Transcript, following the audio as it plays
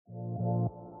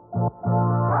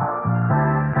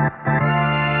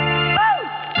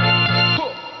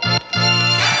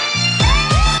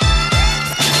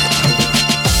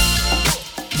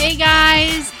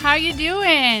you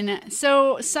doing?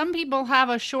 So some people have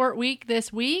a short week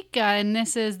this week, and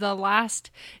this is the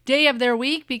last day of their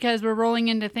week because we're rolling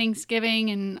into Thanksgiving,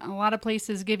 and a lot of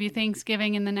places give you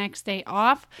Thanksgiving and the next day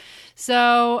off.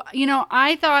 So,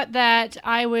 I thought that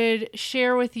I would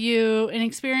share with you an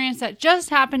experience that just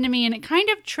happened to me, and it kind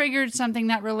of triggered something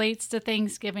that relates to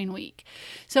Thanksgiving week.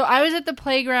 So I was at the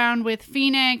playground with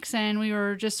Phoenix, and we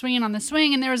were just swinging on the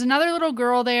swing, and there was another little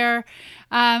girl there.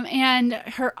 And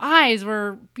her eyes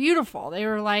were beautiful. They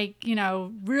were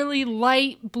really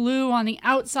light blue on the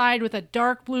outside with a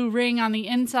dark blue ring on the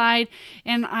inside.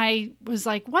 And I was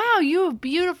like, wow, you have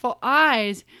beautiful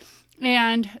eyes.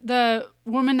 And the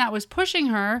woman that was pushing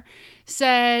her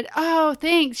said, oh,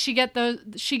 thanks. She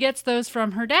gets those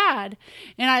from her dad.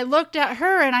 And I looked at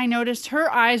her and I noticed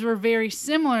her eyes were very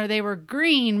similar. They were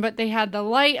green, but they had the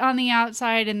light on the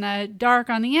outside and the dark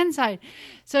on the inside.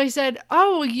 So I said,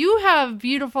 oh, well, you have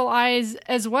beautiful eyes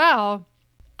as well.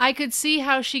 I could see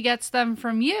how she gets them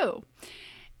from you.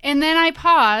 And then I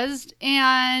paused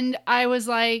and I was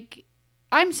like,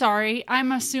 I'm sorry.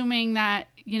 I'm assuming that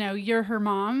you're her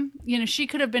mom. She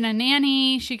could have been a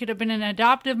nanny. She could have been an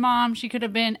adoptive mom. She could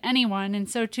have been anyone. And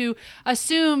so to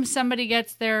assume somebody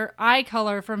gets their eye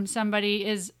color from somebody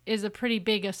is a pretty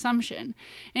big assumption.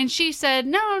 And she said,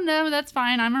 no, that's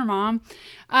fine. I'm her mom.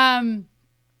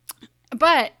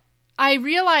 But I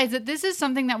realized that this is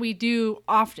something that we do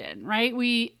often, right?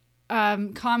 We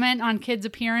comment on kids'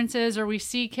 appearances, or we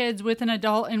see kids with an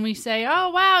adult and we say, oh,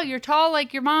 wow, you're tall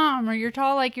like your mom, or you're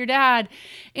tall like your dad.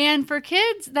 And for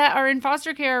kids that are in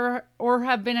foster care or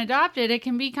have been adopted, it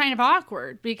can be kind of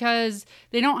awkward because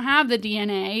they don't have the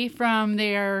DNA from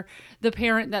the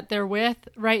parent that they're with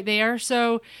right there.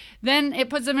 So then it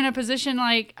puts them in a position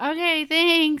like, okay,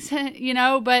 thanks,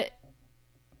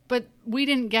 but we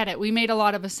didn't get it. We made a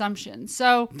lot of assumptions.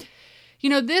 So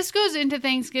this goes into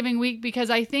Thanksgiving week because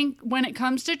I think when it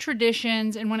comes to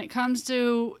traditions and when it comes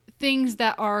to things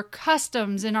that are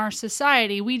customs in our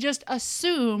society, we just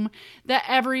assume that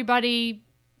everybody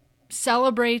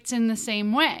celebrates in the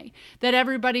same way, that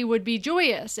everybody would be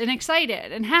joyous and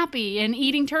excited and happy and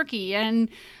eating turkey. And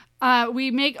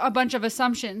we make a bunch of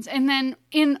assumptions. And then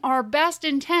in our best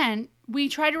intent, we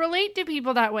try to relate to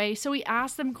people that way. So we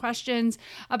ask them questions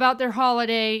about their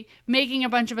holiday, making a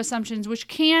bunch of assumptions, which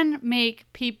can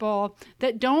make people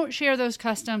that don't share those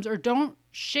customs or don't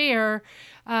share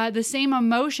the same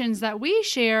emotions that we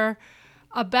share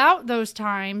about those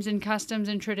times and customs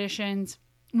and traditions.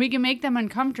 We can make them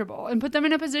uncomfortable and put them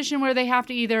in a position where they have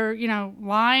to either,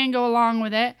 lie and go along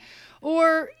with it,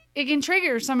 or it can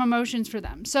trigger some emotions for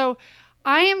them. So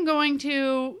I am going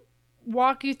to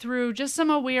walk you through just some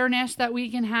awareness that we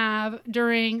can have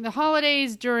during the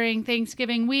holidays, during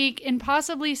Thanksgiving week, and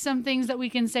possibly some things that we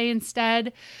can say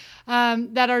instead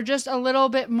that are just a little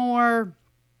bit more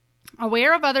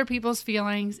aware of other people's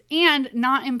feelings and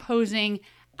not imposing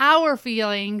our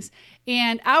feelings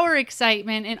and our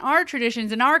excitement and our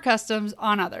traditions and our customs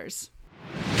on others.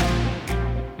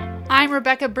 I'm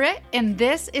Rebecca Britt, and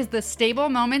this is the Stable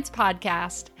Moments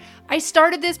Podcast. I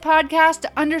started this podcast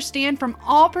to understand from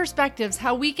all perspectives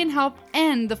how we can help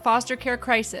end the foster care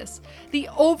crisis. The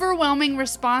overwhelming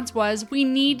response was we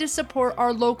need to support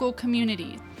our local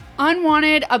communities.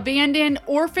 Unwanted, abandoned,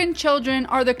 orphaned children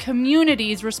are the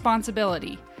community's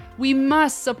responsibility. We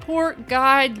must support,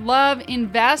 guide, love,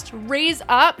 invest, raise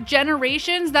up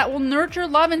generations that will nurture,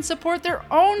 love, and support their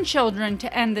own children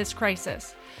to end this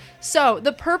crisis. So,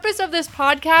 the purpose of this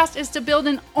podcast is to build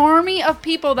an army of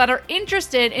people that are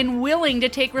interested and willing to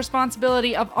take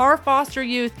responsibility of our foster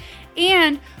youth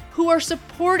and who are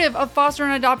supportive of foster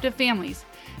and adoptive families.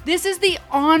 This is the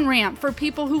on-ramp for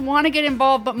people who want to get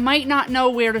involved but might not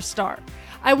know where to start.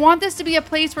 I want this to be a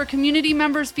place where community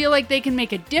members feel like they can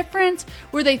make a difference,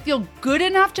 where they feel good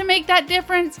enough to make that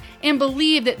difference, and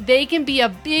believe that they can be a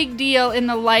big deal in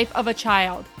the life of a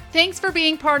child. Thanks for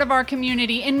being part of our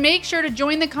community, and make sure to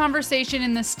join the conversation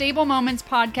in the Stable Moments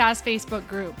Podcast Facebook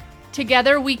group.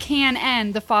 Together, we can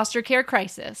end the foster care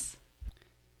crisis.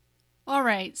 All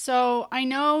right, so I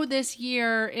know this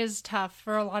year is tough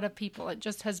for a lot of people. It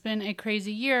just has been a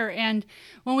crazy year. And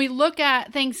when we look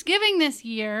at Thanksgiving this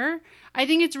year, I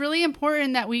think it's really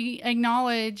important that we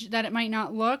acknowledge that it might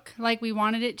not look like we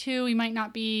wanted it to. We might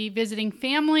not be visiting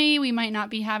family. We might not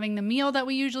be having the meal that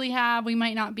we usually have. We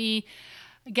might not be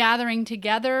gathering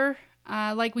together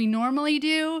like we normally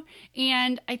do.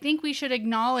 And I think we should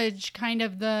acknowledge kind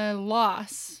of the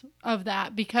loss of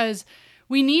that because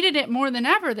we needed it more than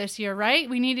ever this year, right?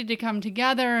 We needed to come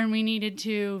together and we needed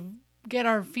to get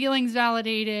our feelings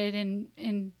validated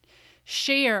and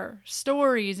share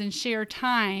stories and share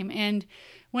time. And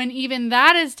when even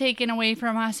that is taken away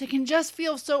from us, it can just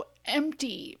feel so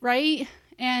empty, right?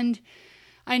 And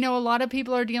I know a lot of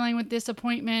people are dealing with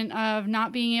disappointment of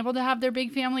not being able to have their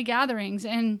big family gatherings.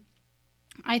 And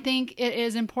I think it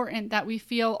is important that we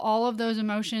feel all of those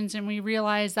emotions and we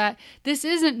realize that this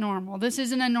isn't normal. This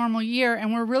isn't a normal year,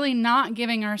 and we're really not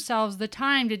giving ourselves the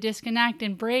time to disconnect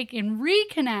and break and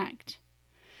reconnect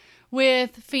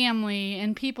with family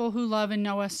and people who love and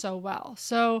know us so well.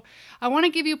 So I want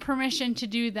to give you permission to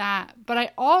do that, but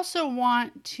I also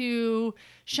want to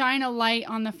shine a light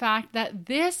on the fact that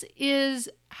this is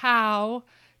how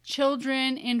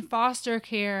children in foster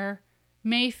care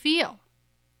may feel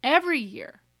every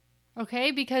year,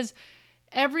 okay? Because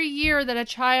every year that a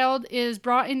child is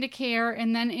brought into care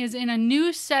and then is in a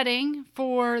new setting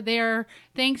for their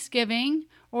Thanksgiving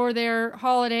or their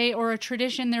holiday or a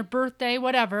tradition, their birthday,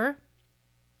 whatever,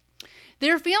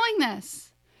 they're feeling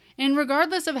this. And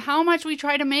regardless of how much we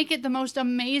try to make it the most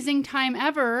amazing time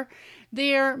ever,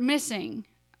 they're missing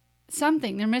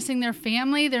something. They're missing their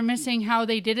family. They're missing how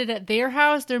they did it at their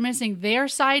house. They're missing their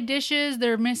side dishes.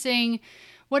 They're missing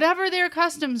whatever their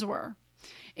customs were.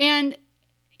 And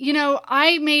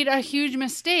I made a huge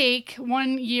mistake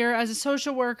one year as a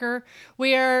social worker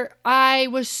where I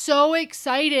was so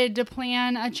excited to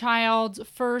plan a child's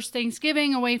first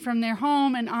Thanksgiving away from their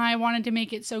home, and I wanted to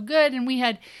make it so good. And we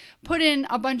had put in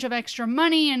a bunch of extra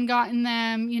money and gotten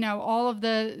them, all of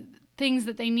the things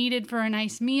that they needed for a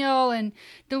nice meal and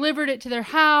delivered it to their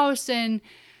house. And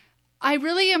I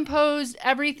really imposed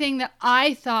everything that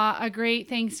I thought a great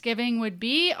Thanksgiving would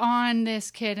be on this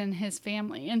kid and his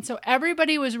family. And so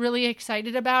everybody was really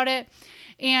excited about it.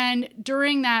 And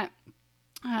during that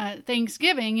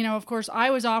Thanksgiving, of course, I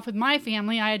was off with my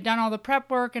family. I had done all the prep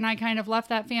work and I kind of left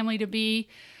that family to be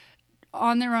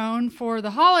on their own for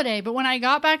the holiday. But when I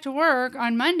got back to work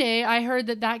on Monday, I heard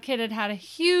that kid had had a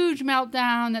huge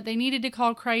meltdown, that they needed to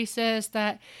call crisis,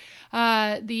 that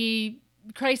the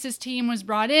crisis team was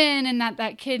brought in and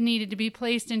that kid needed to be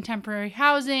placed in temporary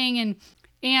housing.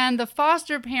 And the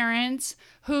foster parents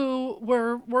who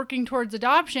were working towards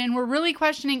adoption were really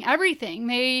questioning everything.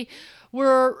 They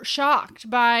were shocked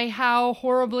by how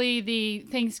horribly the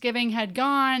Thanksgiving had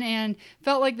gone and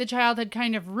felt like the child had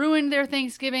kind of ruined their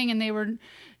Thanksgiving, and they were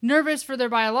nervous for their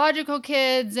biological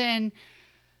kids and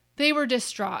they were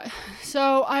distraught.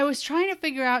 So I was trying to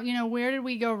figure out, where did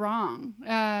we go wrong?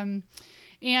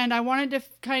 And I wanted to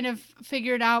kind of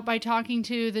figure it out by talking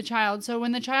to the child. So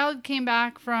when the child came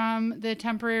back from the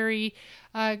temporary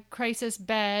crisis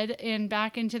bed and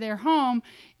back into their home,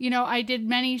 I did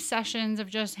many sessions of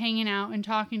just hanging out and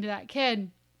talking to that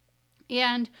kid.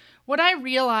 And what I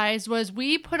realized was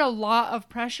we put a lot of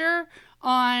pressure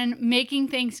on making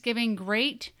Thanksgiving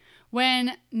great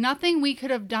when nothing we could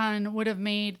have done would have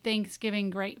made Thanksgiving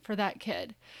great for that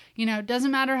kid. It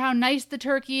doesn't matter how nice the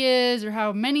turkey is or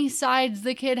how many sides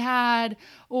the kid had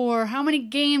or how many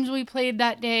games we played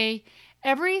that day.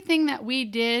 Everything that we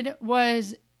did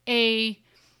was a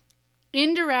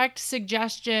indirect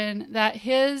suggestion that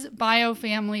his bio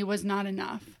family was not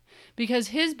enough, because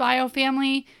his bio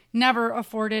family never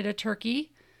afforded a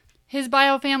turkey. His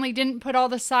bio family didn't put all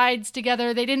the sides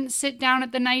together. They didn't sit down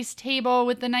at the nice table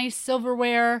with the nice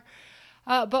silverware.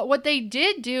 But what they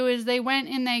did do is they went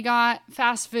and they got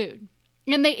fast food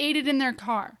and they ate it in their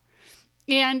car.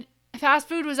 And fast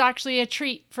food was actually a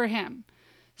treat for him.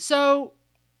 So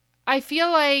I feel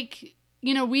like,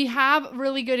 we have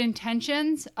really good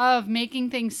intentions of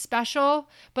making things special,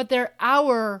 but they're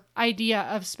our idea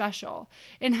of special.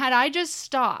 And had I just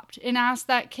stopped and asked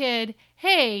that kid,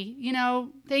 hey,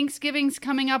 Thanksgiving's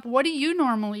coming up. What do you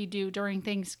normally do during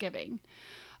Thanksgiving?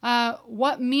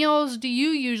 What meals do you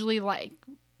usually like?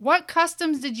 What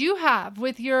customs did you have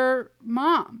with your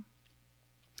mom?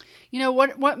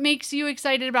 What makes you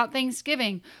excited about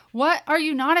Thanksgiving? What are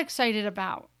you not excited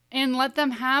about? And let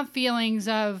them have feelings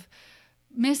of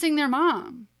missing their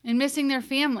mom and missing their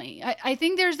family. I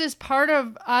think there's this part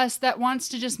of us that wants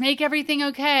to just make everything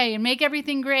okay and make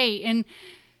everything great and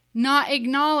not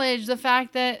acknowledge the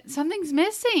fact that something's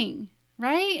missing,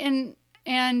 right?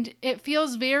 And it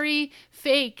feels very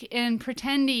fake and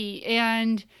pretendy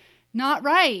and not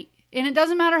right. And it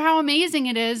doesn't matter how amazing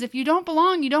it is. If you don't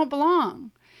belong, you don't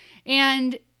belong.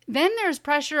 And then there's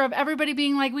pressure of everybody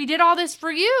being like, we did all this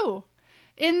for you.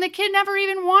 And the kid never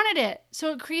even wanted it.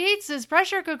 So it creates this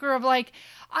pressure cooker of like,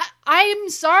 I'm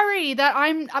sorry but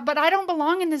I don't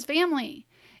belong in this family.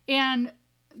 And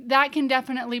that can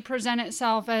definitely present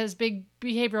itself as big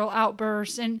behavioral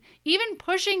outbursts and even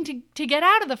pushing to get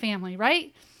out of the family,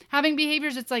 right? having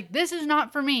behaviors, it's like, this is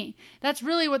not for me. That's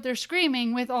really what they're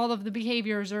screaming with all of the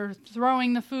behaviors, or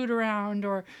throwing the food around,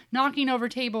 or knocking over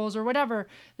tables, or whatever.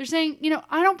 They're saying,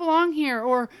 I don't belong here,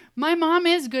 or my mom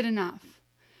is good enough.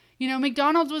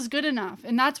 McDonald's was good enough,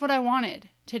 and that's what I wanted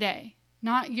today,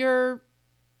 not your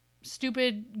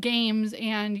stupid games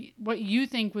and what you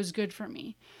think was good for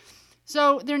me.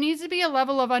 So there needs to be a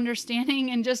level of understanding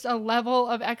and just a level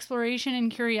of exploration and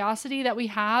curiosity that we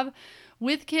have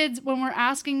with kids when we're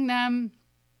asking them,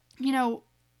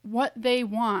 what they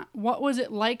want. What was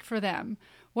it like for them?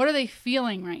 What are they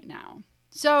feeling right now?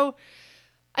 So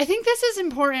I think this is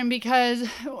important because,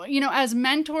 as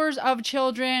mentors of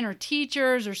children or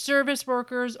teachers or service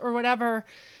workers or whatever,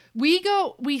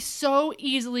 we so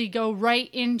easily go right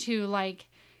into like,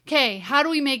 okay, how do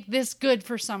we make this good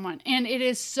for someone? And it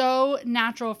is so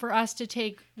natural for us to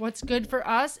take what's good for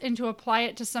us and to apply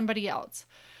it to somebody else.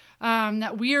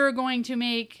 That we are going to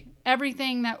make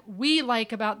everything that we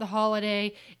like about the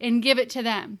holiday and give it to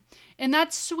them. And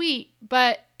that's sweet,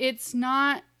 but it's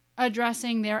not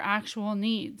addressing their actual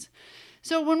needs.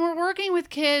 So when we're working with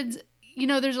kids,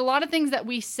 there's a lot of things that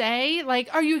we say, like,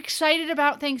 are you excited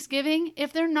about Thanksgiving?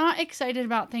 If they're not excited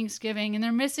about Thanksgiving and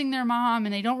they're missing their mom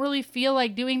and they don't really feel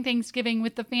like doing Thanksgiving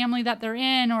with the family that they're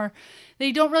in, or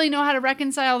they don't really know how to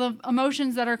reconcile the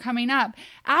emotions that are coming up,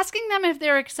 asking them if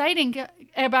they're excited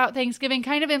about Thanksgiving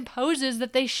kind of imposes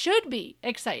that they should be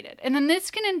excited. And then this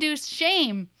can induce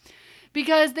shame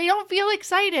because they don't feel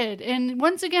excited. And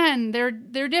once again,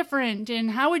 they're different.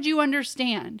 And how would you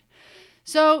understand?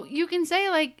 So you can say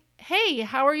like, hey,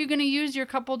 how are you going to use your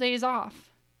couple days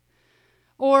off?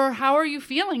 Or how are you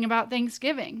feeling about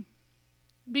Thanksgiving?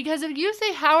 Because if you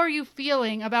say, how are you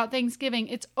feeling about Thanksgiving,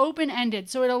 it's open-ended.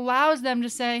 So it allows them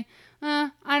to say,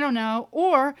 I don't know.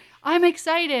 Or I'm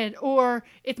excited. Or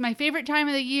it's my favorite time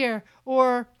of the year.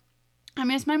 Or I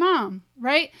miss my mom,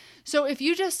 right? So if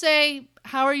you just say,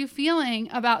 how are you feeling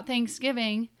about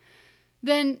Thanksgiving?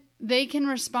 Then they can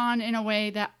respond in a way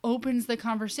that opens the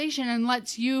conversation and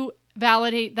lets you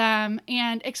validate them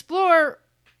and explore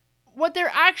what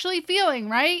they're actually feeling,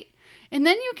 right? And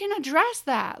then you can address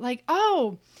that. Like,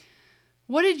 oh,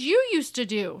 what did you used to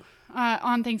do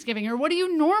on Thanksgiving? Or what do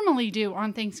you normally do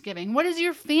on Thanksgiving? What does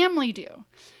your family do?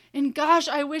 And gosh,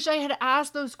 I wish I had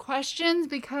asked those questions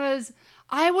because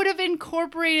I would have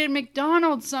incorporated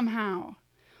McDonald's somehow.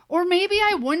 Or maybe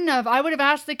I wouldn't have. I would have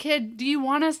asked the kid, do you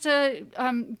want us to,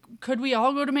 could we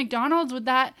all go to McDonald's? Would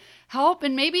that help?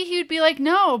 And maybe he would be like,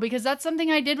 no, because that's something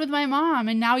I did with my mom.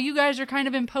 And now you guys are kind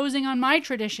of imposing on my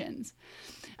traditions.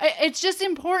 It's just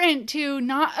important to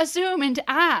not assume and to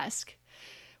ask,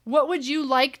 what would you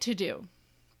like to do?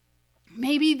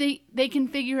 Maybe they can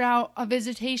figure out a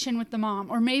visitation with the mom.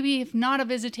 Or maybe if not a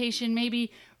visitation,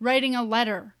 maybe writing a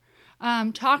letter.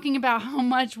 Talking about how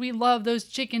much we love those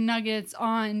chicken nuggets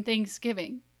on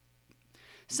Thanksgiving.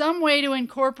 Some way to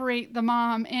incorporate the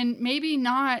mom and maybe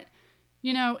not,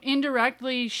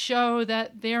 indirectly show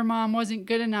that their mom wasn't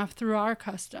good enough through our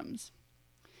customs.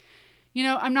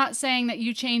 I'm not saying that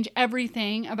you change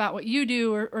everything about what you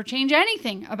do or change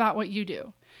anything about what you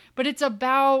do, but it's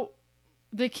about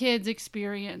the kid's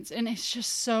experience. And it's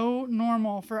just so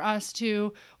normal for us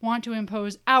to want to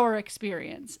impose our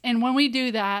experience. And when we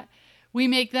do that, we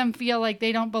make them feel like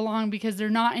they don't belong because they're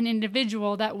not an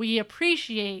individual that we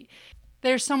appreciate.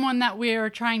 They're someone that we're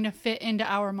trying to fit into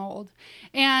our mold.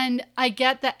 And I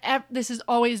get that this is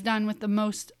always done with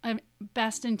the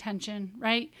best intention,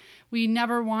 right? We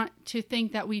never want to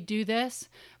think that we do this,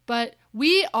 but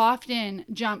we often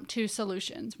jump to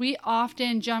solutions. We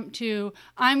often jump to,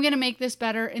 I'm going to make this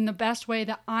better in the best way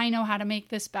that I know how to make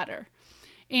this better.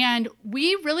 And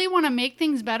we really want to make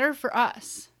things better for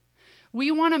us. We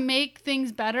want to make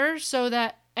things better so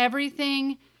that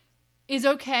everything is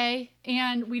okay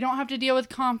and we don't have to deal with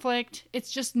conflict.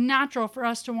 It's just natural for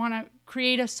us to want to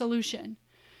create a solution.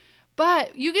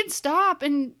 But you can stop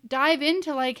and dive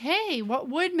into like, hey, what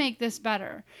would make this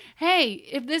better? Hey,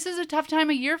 if this is a tough time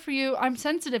of year for you, I'm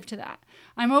sensitive to that.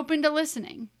 I'm open to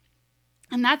listening.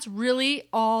 And that's really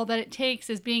all that it takes,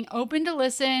 is being open to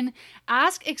listen,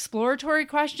 ask exploratory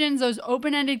questions, those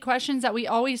open-ended questions that we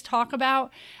always talk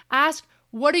about. Ask,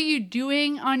 what are you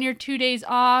doing on your 2 days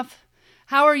off?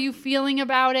 How are you feeling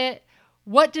about it?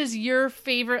 What does your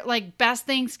favorite, best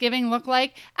Thanksgiving look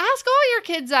like? Ask all your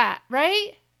kids that,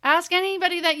 right? Ask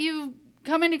anybody that you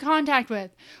come into contact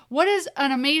with. What does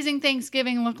an amazing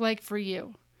Thanksgiving look like for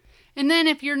you? And then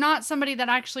if you're not somebody that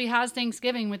actually has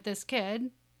Thanksgiving with this kid,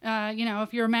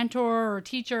 if you're a mentor or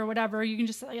teacher or whatever, you can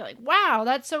just say like, wow,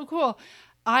 that's so cool.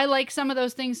 I like some of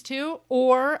those things too.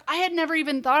 Or I had never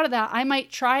even thought of that. I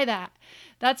might try that.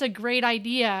 that's a great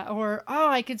idea. Or, oh,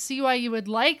 I could see why you would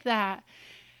like that.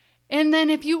 And then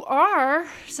if you are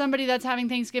somebody that's having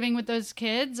Thanksgiving with those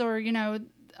kids, or, you're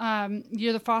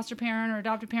the foster parent or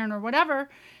adoptive parent or whatever,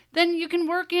 then you can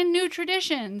work in new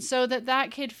traditions so that that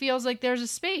kid feels like there's a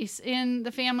space in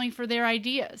the family for their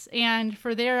ideas and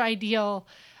for their ideal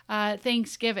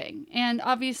Thanksgiving. And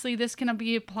obviously this can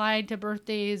be applied to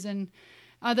birthdays and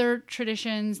other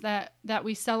traditions that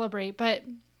we celebrate. But,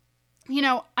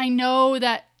 I know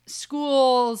that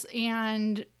schools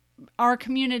and our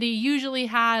community usually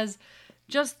has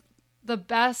just the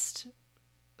best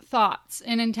thoughts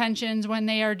and intentions when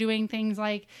they are doing things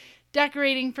like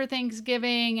decorating for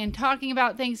Thanksgiving and talking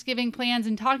about Thanksgiving plans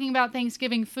and talking about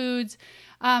Thanksgiving foods.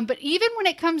 But even when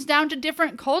it comes down to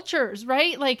different cultures,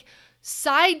 right? Like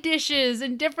side dishes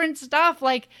and different stuff,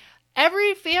 like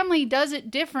every family does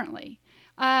it differently.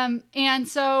 And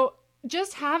so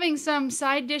just having some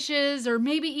side dishes, or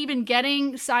maybe even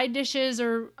getting side dishes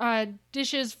or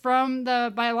dishes from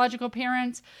the biological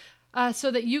parents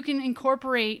so that you can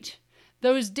incorporate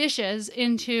those dishes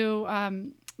into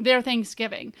their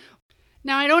Thanksgiving.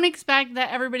 Now, I don't expect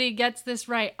that everybody gets this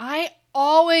right. I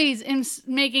always am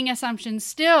making assumptions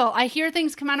still. I hear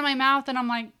things come out of my mouth and I'm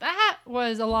like, that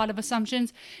was a lot of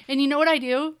assumptions. And you know what I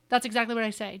do? That's exactly what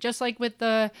I say. Just like with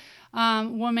the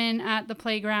woman at the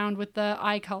playground with the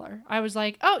eye color. I was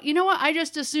like, oh, you know what? I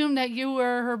just assumed that you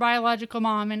were her biological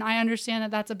mom, and I understand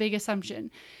that that's a big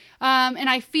assumption. And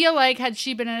I feel like had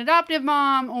she been an adoptive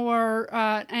mom or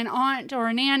an aunt or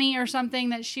a nanny or something,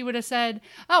 that she would have said,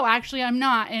 oh, actually, I'm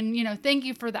not. And, thank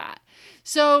you for that.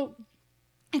 So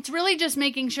it's really just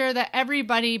making sure that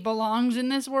everybody belongs in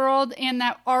this world, and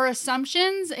that our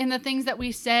assumptions and the things that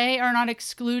we say are not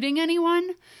excluding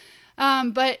anyone.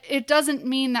 But it doesn't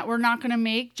mean that we're not going to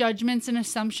make judgments and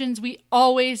assumptions. We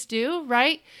always do,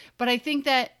 right? But I think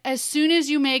that as soon as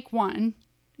you make one,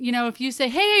 if you say,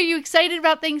 hey, are you excited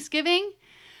about Thanksgiving?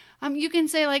 You can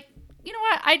say like, you know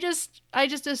what? I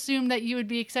just assumed that you would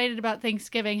be excited about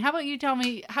Thanksgiving. How about you tell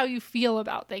me how you feel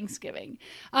about Thanksgiving?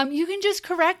 You can just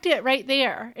correct it right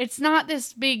there. It's not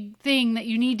this big thing that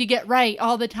you need to get right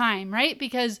all the time, right?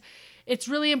 Because it's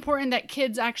really important that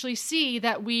kids actually see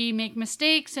that we make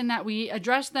mistakes and that we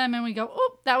address them and we go,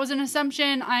 oh, that was an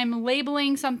assumption. I'm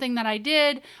labeling something that I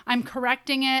did. I'm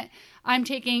correcting it. I'm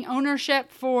taking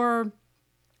ownership for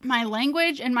my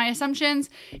language and my assumptions.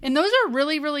 And those are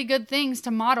really, really good things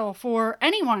to model for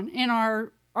anyone in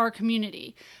our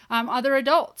community, other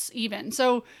adults even.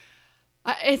 So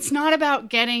it's not about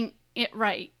getting it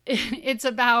right. It's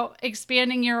about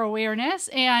expanding your awareness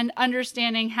and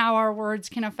understanding how our words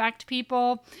can affect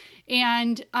people,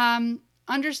 and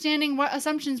understanding what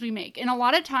assumptions we make. And a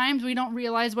lot of times we don't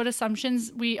realize what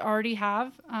assumptions we already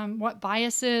have, what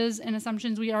biases and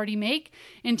assumptions we already make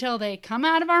until they come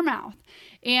out of our mouth.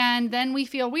 And then we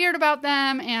feel weird about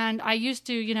them. And I used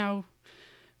to,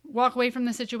 walk away from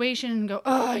the situation and go,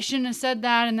 oh, I shouldn't have said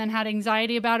that. And then had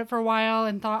anxiety about it for a while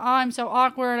and thought, oh, I'm so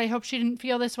awkward. I hope she didn't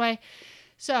feel this way.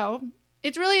 So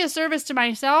it's really a service to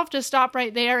myself to stop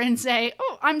right there and say,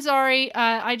 oh, I'm sorry.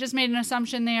 I just made an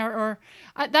assumption there, or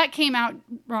that came out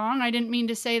wrong. I didn't mean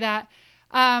to say that.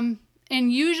 And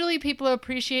usually people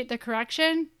appreciate the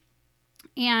correction,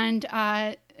 and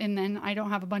then I don't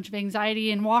have a bunch of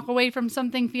anxiety and walk away from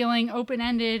something feeling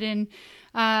open-ended and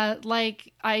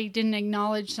like I didn't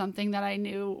acknowledge something that I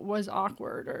knew was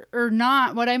awkward or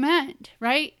not what I meant,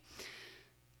 right?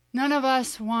 None of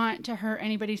us want to hurt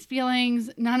anybody's feelings.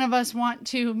 None of us want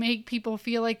to make people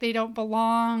feel like they don't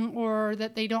belong or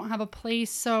that they don't have a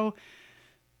place. So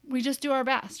we just do our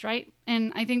best, right?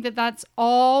 And I think that that's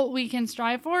all we can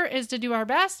strive for, is to do our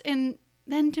best, and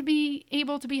then to be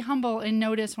able to be humble and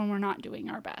notice when we're not doing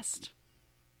our best.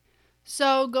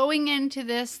 So going into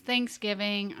this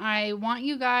Thanksgiving, I want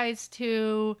you guys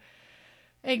to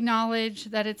acknowledge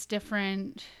that it's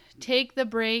different. Take the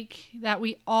break that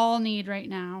we all need right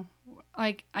now.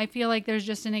 Like, I feel like there's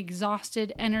just an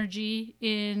exhausted energy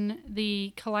in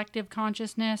the collective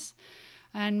consciousness.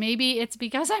 And maybe it's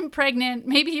because I'm pregnant.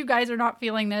 Maybe you guys are not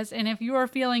feeling this. And if you are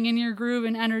feeling in your groove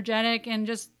and energetic and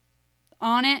just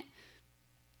on it,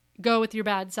 go with your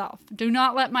bad self. Do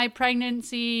not let my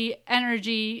pregnancy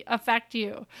energy affect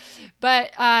you.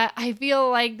 But I feel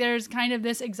like there's kind of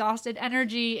this exhausted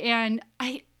energy, and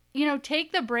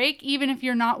take the break. Even if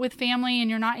you're not with family and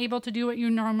you're not able to do what you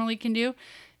normally can do,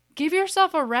 give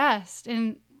yourself a rest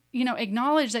and,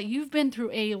 acknowledge that you've been through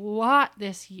a lot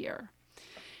this year.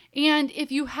 And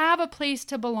if you have a place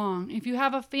to belong, if you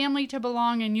have a family to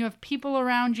belong in, you have people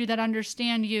around you that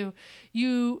understand you,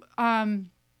 you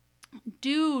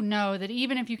do know that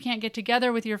even if you can't get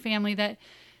together with your family, that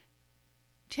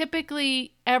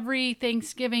typically every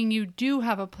Thanksgiving you do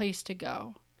have a place to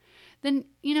go, then,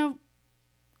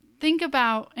 think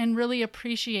about and really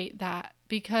appreciate that,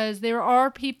 because there are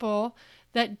people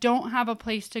that don't have a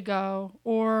place to go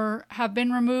or have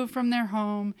been removed from their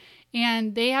home,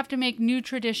 and they have to make new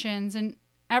traditions, and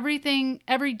everything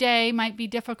every day might be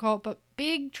difficult, but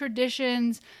big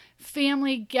traditions,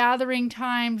 family gathering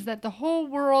times that the whole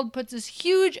world puts this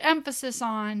huge emphasis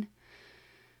on,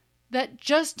 that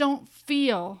just don't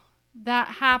feel that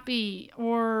happy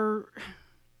or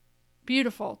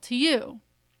beautiful to you.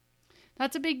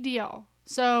 That's a big deal.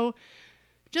 So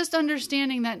just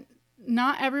understanding that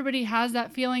not everybody has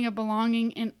that feeling of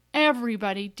belonging, and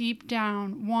everybody deep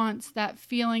down wants that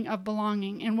feeling of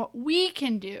belonging. And what we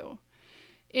can do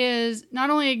is not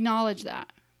only acknowledge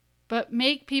that, but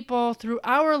make people, through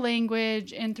our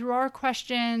language and through our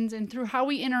questions and through how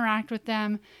we interact with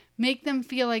them, make them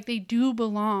feel like they do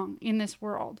belong in this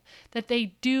world, that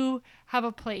they do have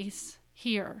a place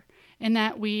here, and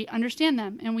that we understand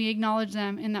them and we acknowledge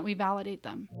them and that we validate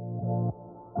them.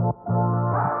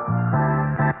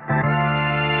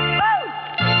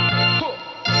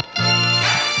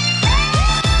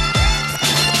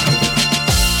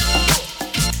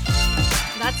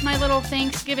 That's my little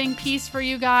Thanksgiving piece for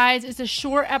you guys. It's a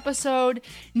short episode.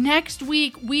 Next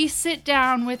week, we sit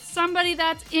down with somebody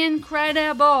that's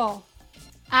incredible.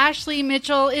 Ashley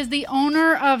Mitchell is the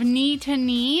owner of Knee to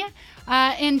Knee,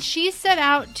 and she set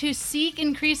out to seek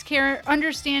increased care,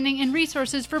 understanding, and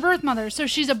resources for birth mothers. So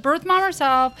she's a birth mom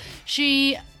herself.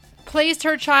 She placed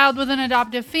her child with an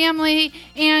adoptive family,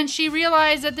 and she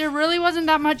realized that there really wasn't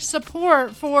that much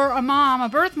support for a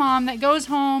birth mom that goes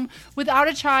home without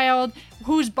a child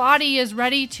whose body is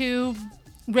ready to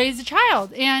raise a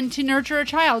child and to nurture a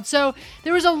child. So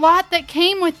there was a lot that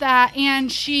came with that,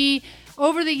 and she,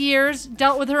 over the years,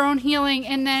 dealt with her own healing,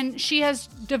 and then she has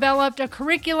developed a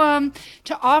curriculum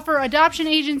to offer adoption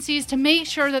agencies to make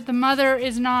sure that the mother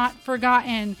is not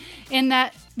forgotten and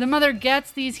that the mother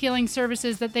gets these healing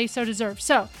services that they so deserve.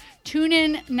 So tune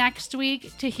in next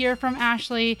week to hear from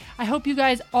Ashley. I hope you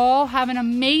guys all have an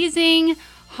amazing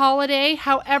holiday,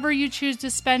 however you choose to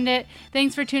spend it.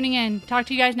 Thanks for tuning in. Talk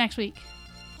to you guys next week.